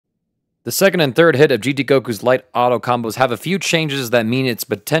The second and third hit of GT Goku's light auto combos have a few changes that mean it's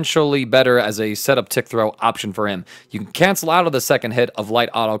potentially better as a setup tick throw option for him. You can cancel out of the second hit of light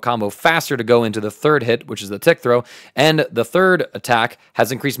auto combo faster to go into the third hit, which is the tick throw, and the third attack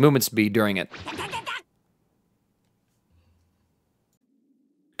has increased movement speed during it.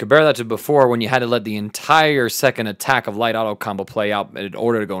 Compare that to before when you had to let the entire second attack of light auto combo play out in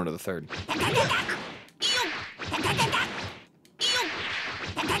order to go into the third.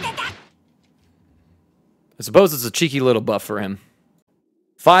 I suppose it's a cheeky little buff for him.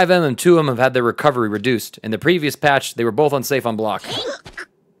 5M and 2M have had their recovery reduced. In the previous patch, they were both unsafe on block.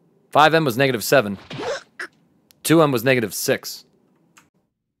 5M was -7. 2M was -6.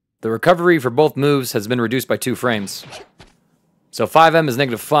 The recovery for both moves has been reduced by 2 frames. So 5M is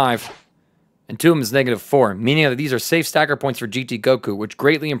 -5, and 2M is -4, meaning that these are safe stacker points for GT Goku, which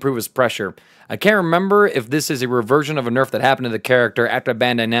greatly improve his pressure. I can't remember if this is a reversion of a nerf that happened to the character after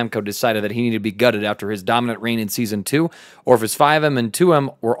Bandai Namco decided that he needed to be gutted after his dominant reign in Season 2, or if his 5M and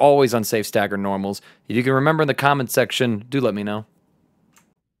 2M were always on safe stacker normals. If you can remember in the comments section, do let me know.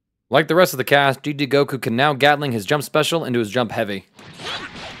 Like the rest of the cast, GT Goku can now Gatling his jump special into his jump heavy.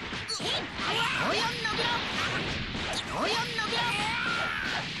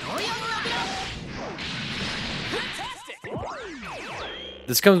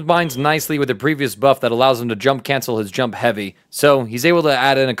 This combines nicely with the previous buff that allows him to jump cancel his jump heavy, so he's able to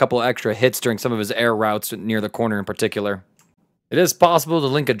add in a couple extra hits during some of his air routes near the corner in particular. It is possible to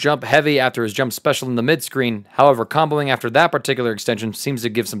link a jump heavy after his jump special in the mid-screen, however comboing after that particular extension seems to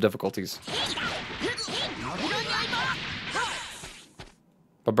give some difficulties.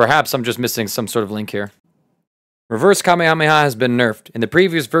 But perhaps I'm just missing some sort of link here. Reverse Kamehameha has been nerfed. In the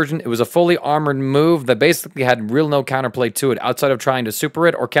previous version, it was a fully armored move that basically had real no counterplay to it outside of trying to super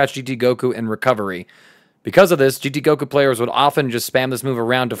it or catch GT Goku in recovery. Because of this, GT Goku players would often just spam this move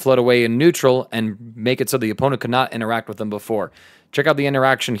around to float away in neutral and make it so the opponent could not interact with them before. Check out the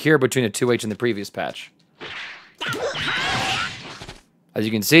interaction here between the 2H and the previous patch. As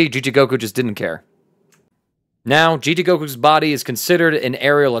you can see, GT Goku just didn't care. Now, GT Goku's body is considered an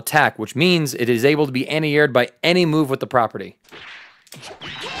aerial attack, which means it is able to be anti-aired by any move with the property.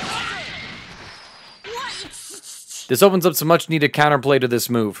 This opens up some much-needed counterplay to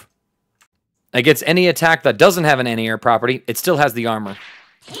this move. Against any attack that doesn't have an anti-air property, it still has the armor.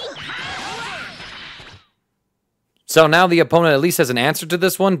 So now the opponent at least has an answer to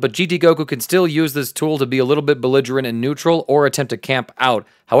this one, but GT Goku can still use this tool to be a little bit belligerent and neutral or attempt to camp out.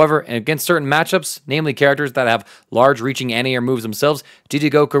 However, against certain matchups, namely characters that have large reaching anti-air moves themselves, GT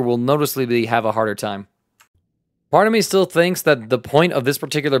Goku will noticeably have a harder time. Part of me still thinks that the point of this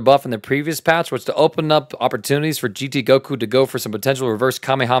particular buff in the previous patch was to open up opportunities for GT Goku to go for some potential reverse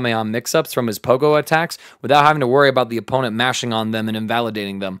Kamehameha mix-ups from his pogo attacks without having to worry about the opponent mashing on them and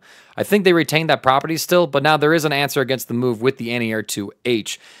invalidating them. I think they retained that property still, but now there is an answer against the move with the anti-air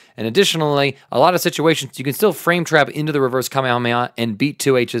 2H. And additionally, a lot of situations you can still frame trap into the reverse Kamehameha and beat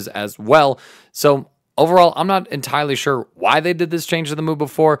 2Hs as well. So overall, I'm not entirely sure why they did this change to the move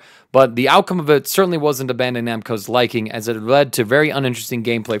before, but the outcome of it certainly wasn't to Bandai Namco's liking, as it led to very uninteresting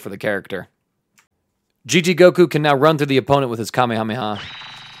gameplay for the character. GT Goku can now run through the opponent with his Kamehameha.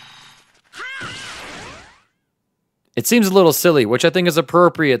 It seems a little silly, which I think is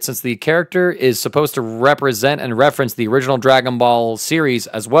appropriate since the character is supposed to represent and reference the original Dragon Ball series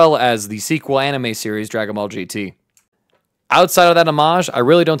as well as the sequel anime series Dragon Ball GT. Outside of that homage, I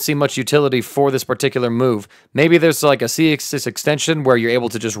really don't see much utility for this particular move. Maybe there's like a CX extension where you're able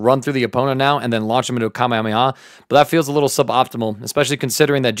to just run through the opponent now and then launch him into a Kamehameha, but that feels a little suboptimal, especially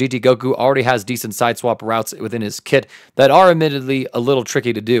considering that GT Goku already has decent side swap routes within his kit that are admittedly a little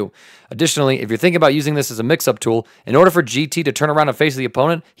tricky to do. Additionally, if you're thinking about using this as a mix-up tool, in order for GT to turn around and face the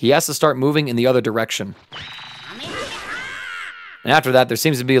opponent, he has to start moving in the other direction. And after that, there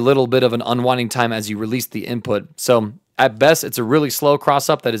seems to be a little bit of an unwinding time as you release the input, so at best, it's a really slow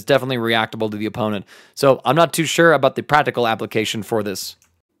cross-up that is definitely reactable to the opponent. So I'm not too sure about the practical application for this.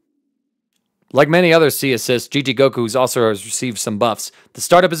 Like many other C assists, GT Goku also has received some buffs. The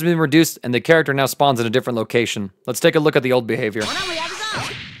startup has been reduced, and the character now spawns in a different location. Let's take a look at the old behavior.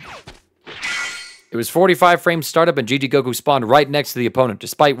 It was 45 frames startup, and GT Goku spawned right next to the opponent,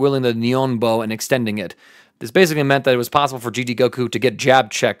 despite wielding the Neon Bow and extending it. This basically meant that it was possible for GT Goku to get jab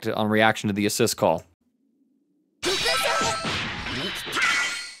checked on reaction to the assist call.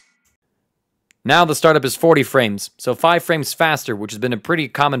 Now the startup is 40 frames, so 5 frames faster, which has been a pretty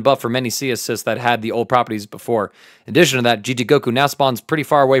common buff for many C assists that had the old properties before. In addition to that, GT Goku now spawns pretty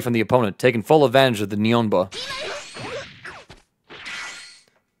far away from the opponent, taking full advantage of the Neon Bow.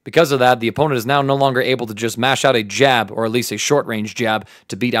 Because of that, the opponent is now no longer able to just mash out a jab, or at least a short-range jab,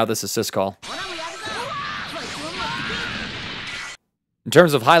 to beat out this assist call. In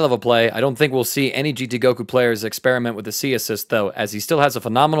terms of high-level play, I don't think we'll see any GT Goku players experiment with the C assist, though, as he still has a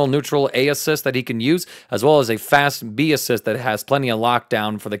phenomenal neutral A assist that he can use, as well as a fast B assist that has plenty of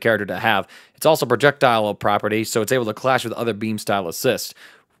lockdown for the character to have. It's also projectile property, so it's able to clash with other beam-style assists.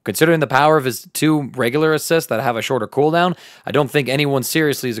 Considering the power of his 2 regular assists that have a shorter cooldown, I don't think anyone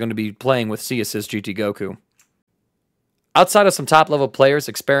seriously is going to be playing with C assist GT Goku. Outside of some top-level players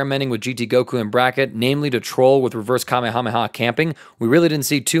experimenting with GT Goku in bracket, namely to troll with reverse Kamehameha camping, we really didn't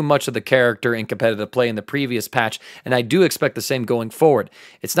see too much of the character in competitive play in the previous patch, and I do expect the same going forward.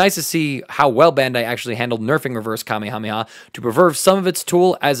 It's nice to see how well Bandai actually handled nerfing reverse Kamehameha to preserve some of its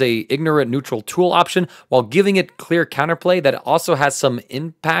tool as a ignorant neutral tool option, while giving it clear counterplay that also has some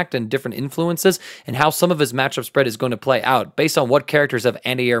impact and different influences, and how some of his matchup spread is going to play out, based on what characters have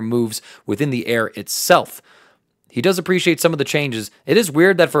anti-air moves within the air itself. He does appreciate some of the changes. It is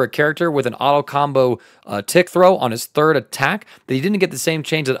weird that for a character with an auto combo tick throw on his 3rd attack, that he didn't get the same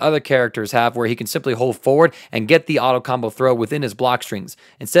change that other characters have, where he can simply hold forward and get the auto combo throw within his block strings.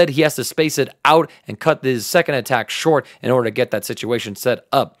 Instead, he has to space it out and cut his 2nd attack short in order to get that situation set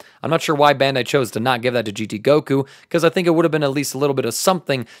up. I'm not sure why Bandai chose to not give that to GT Goku, because I think it would have been at least a little bit of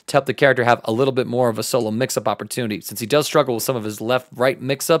something to help the character have a little bit more of a solo mix-up opportunity, since he does struggle with some of his left-right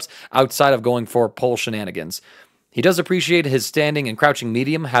mix-ups outside of going for pole shenanigans. He does appreciate his standing and crouching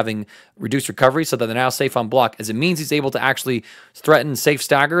medium having reduced recovery so that they're now safe on block, as it means he's able to actually threaten safe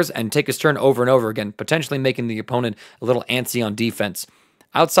staggers and take his turn over and over again, potentially making the opponent a little antsy on defense.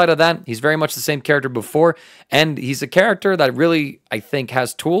 Outside of that, he's very much the same character before, and he's a character that really, I think,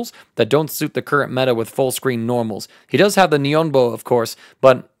 has tools that don't suit the current meta with full-screen normals. He does have the Nionbo, of course,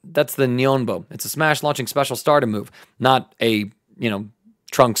 but that's the Nionbo. It's a smash launching special starter move, not a,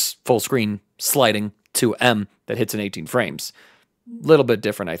 Trunks full-screen sliding 2M that hits in 18 frames. Little bit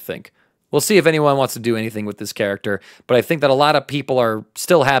different, I think. We'll see if anyone wants to do anything with this character, but I think that a lot of people are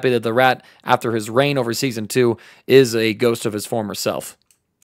still happy that the Rat, after his reign over Season 2, is a ghost of his former self.